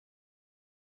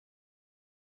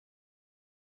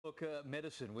Look,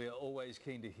 medicine, we are always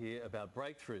keen to hear about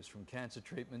breakthroughs from cancer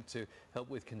treatment to help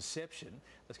with conception.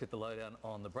 Let's get the lowdown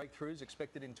on the breakthroughs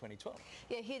expected in 2012.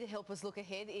 Yeah, here to help us look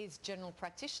ahead is General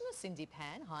Practitioner Cindy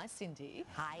Pan. Hi, Cindy.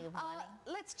 Hi, good morning.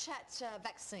 Let's chat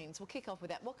vaccines. We'll kick off with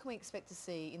that. What can we expect to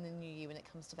see in the new year when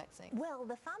it comes to vaccines? Well,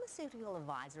 the Pharmaceutical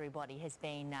Advisory Body has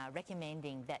been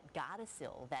recommending that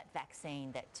Gardasil, that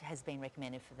vaccine that has been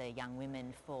recommended for the young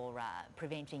women for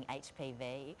preventing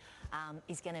HPV,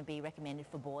 is going to be recommended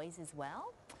for boys as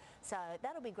well. So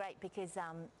that'll be great because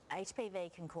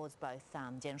HPV can cause both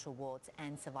genital warts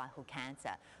and cervical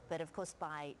cancer. But of course,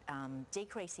 by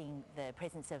decreasing the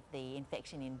presence of the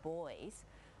infection in boys,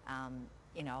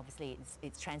 obviously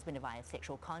it's transmitted via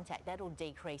sexual contact. That'll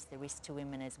decrease the risk to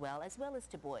women as well as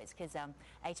to boys, because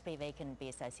HPV can be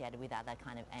associated with other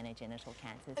kind of anogenital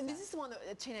cancers. And this is the one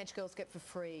that teenage girls get for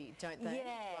free, don't they?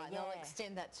 Yeah, right, yeah. They'll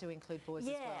extend that to include boys as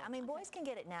well. Yeah, I mean, boys can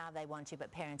get it now if they want to,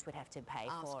 but parents would have to pay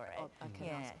for it.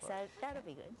 So that'll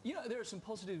be good. You know, there are some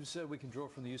positives we can draw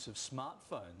from the use of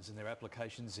smartphones and their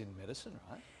applications in medicine,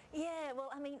 right? Yeah, well,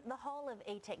 I mean, the whole of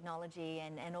e-technology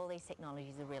and all these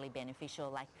technologies are really beneficial.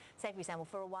 Like, say, for example,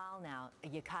 for a while now,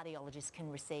 your cardiologist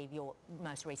can receive your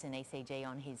most recent ECG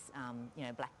on his,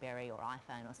 BlackBerry or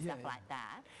iPhone or stuff like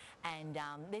that. And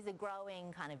there's a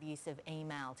growing kind of use of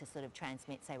email to sort of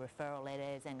transmit, say, referral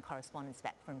letters and correspondence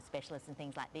back from specialists and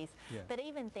things like this. Yeah. But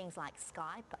even things like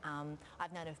Skype,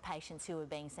 I've known of patients who are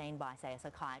being seen by, say, a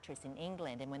psychiatrist in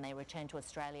England, and when they return to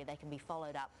Australia, they can be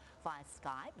followed up via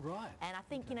Skype. Right. And I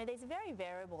think, there's a very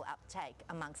variable uptake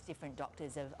amongst different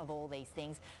doctors of all these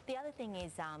things. The other thing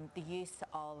is the use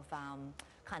of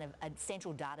kind of a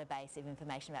central database of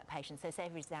information about patients. So say,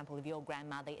 for example, if your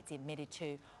grandmother gets admitted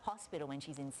to hospital when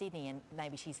she's in Sydney and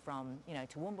maybe she's from,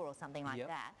 Toowoomba or something like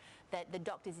that, that the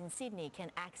doctors in Sydney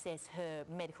can access her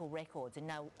medical records and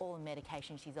know all the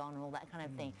medication she's on and all that kind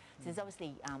of thing. So there's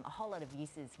obviously a whole lot of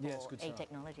uses for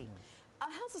e-technology.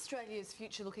 How's Australia's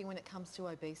future looking when it comes to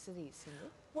obesity, Cindy?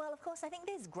 Well, of course, I think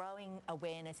there's growing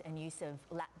awareness and use of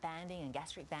lap banding and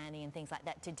gastric banding and things like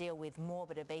that to deal with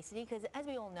morbid obesity, because as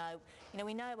we all know,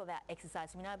 we know about exercise,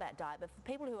 we know about diet, but for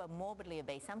people who are morbidly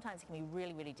obese, sometimes it can be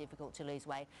really, really difficult to lose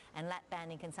weight, and lap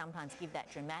banding can sometimes give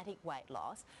that dramatic weight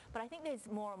loss. But I think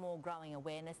there's more and more growing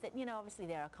awareness that, obviously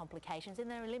there are complications and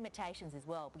there are limitations as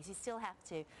well, because you still have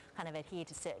to kind of adhere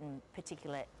to certain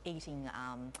particular eating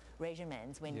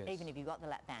regimens when even if you've got the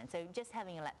lap band. So just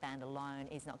having a lap band alone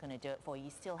is not going to do it for you.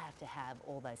 You still have to have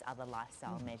all those other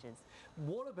lifestyle measures.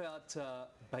 What about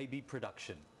baby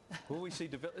production? Will we see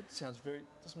it sounds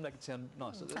doesn't make it sound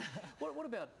nice. What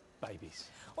about babies?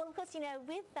 Well, of course,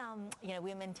 with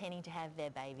women tending to have their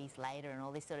babies later and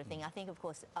all this sort of thing, I think, of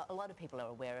course, a lot of people are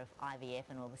aware of IVF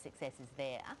and all the successes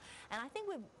there. And I think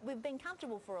we've been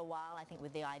comfortable for a while, I think,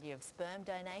 with the idea of sperm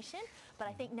donation. But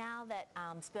I think now that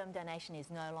sperm donation is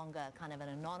no longer kind of an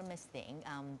anonymous thing,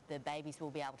 the babies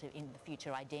will be able to, in the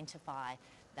future, identify,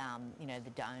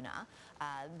 the donor.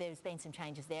 There's been some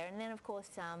changes there. And then, of course,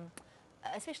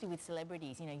 especially with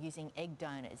celebrities, using egg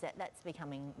donors, that's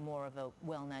becoming more of a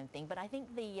well-known thing. But I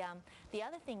think the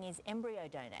other thing is embryo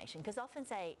donation, because often,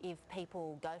 say, if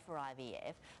people go for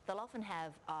IVF, they'll often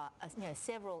have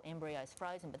several embryos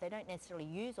frozen, but they don't necessarily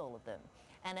use all of them.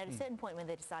 And at a certain point when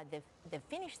they decide they've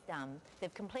finished,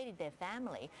 they've completed their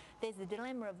family, there's the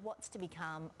dilemma of what's to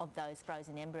become of those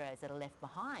frozen embryos that are left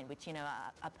behind, which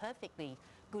are perfectly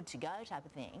good to go type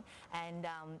of thing. And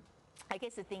I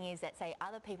guess the thing is that, say,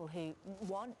 other people who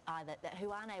want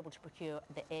who aren't able to procure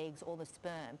the eggs or the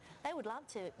sperm, they would love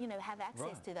to, have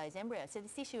access to those embryos. So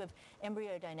this issue of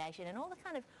embryo donation and all the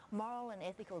kind of moral and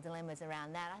ethical dilemmas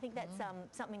around that, I think that's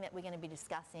something that we're going to be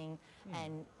discussing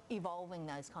and evolving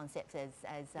those concepts as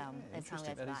time goes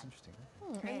by. That is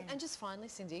interesting. And just finally,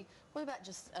 Cindy, what about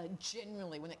just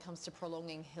generally when it comes to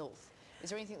prolonging health? Is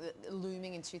there anything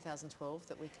looming in 2012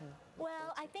 that we can...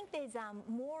 Well, I think there's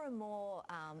more and more...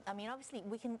 I mean, obviously,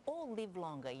 we can all live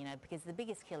longer, because the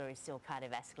biggest killer is still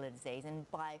cardiovascular disease. And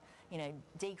by,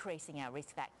 decreasing our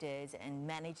risk factors and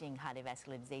managing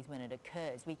cardiovascular disease when it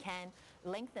occurs, we can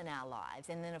lengthen our lives.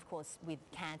 And then, of course, with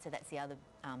cancer, that's the other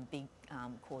big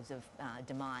cause of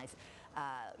demise.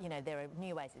 There are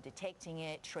new ways of detecting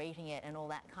it, treating it, and all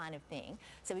that kind of thing.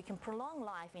 So we can prolong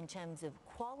life in terms of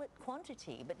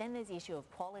quantity, but then there's the issue of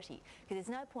quality, because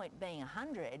there's no point being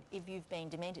 100 if you've been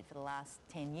demented for the last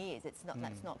 10 years. It's not,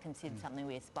 that's not considered something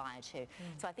we aspire to.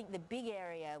 So I think the big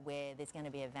area where there's going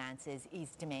to be advances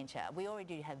is dementia. We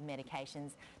already do have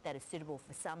medications that are suitable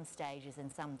for some stages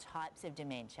and some types of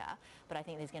dementia, but I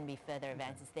think there's going to be further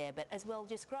advances there. But as well,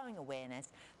 just growing awareness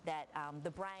that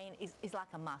the brain is like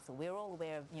a muscle. We're all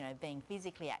aware of, you know, being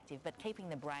physically active, but keeping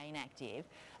the brain active,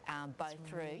 both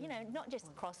through, you know, not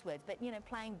just crosswords, but, you know,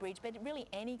 playing bridge, but really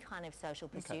any kind of social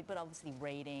pursuit, but obviously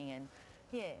reading and,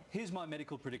 yeah. Here's my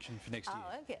medical prediction for next year.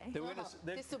 Oh, okay.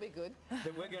 This will be good.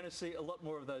 That we're going to see a lot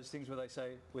more of those things where they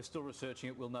say, we're still researching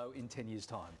it, we'll know in 10 years'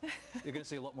 time. You're going to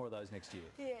see a lot more of those next year.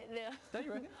 Yeah, no. Don't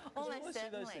you reckon? 'Cause we Almost always see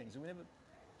certainly. those things, and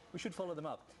we should follow them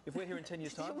up. If we're here in 10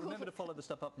 years' time, remember to follow the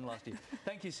stuff up from last year.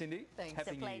 Thank you, Cindy. Thanks. Happy It's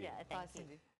a New pleasure. Year. Thank Bye, you.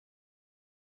 Cindy.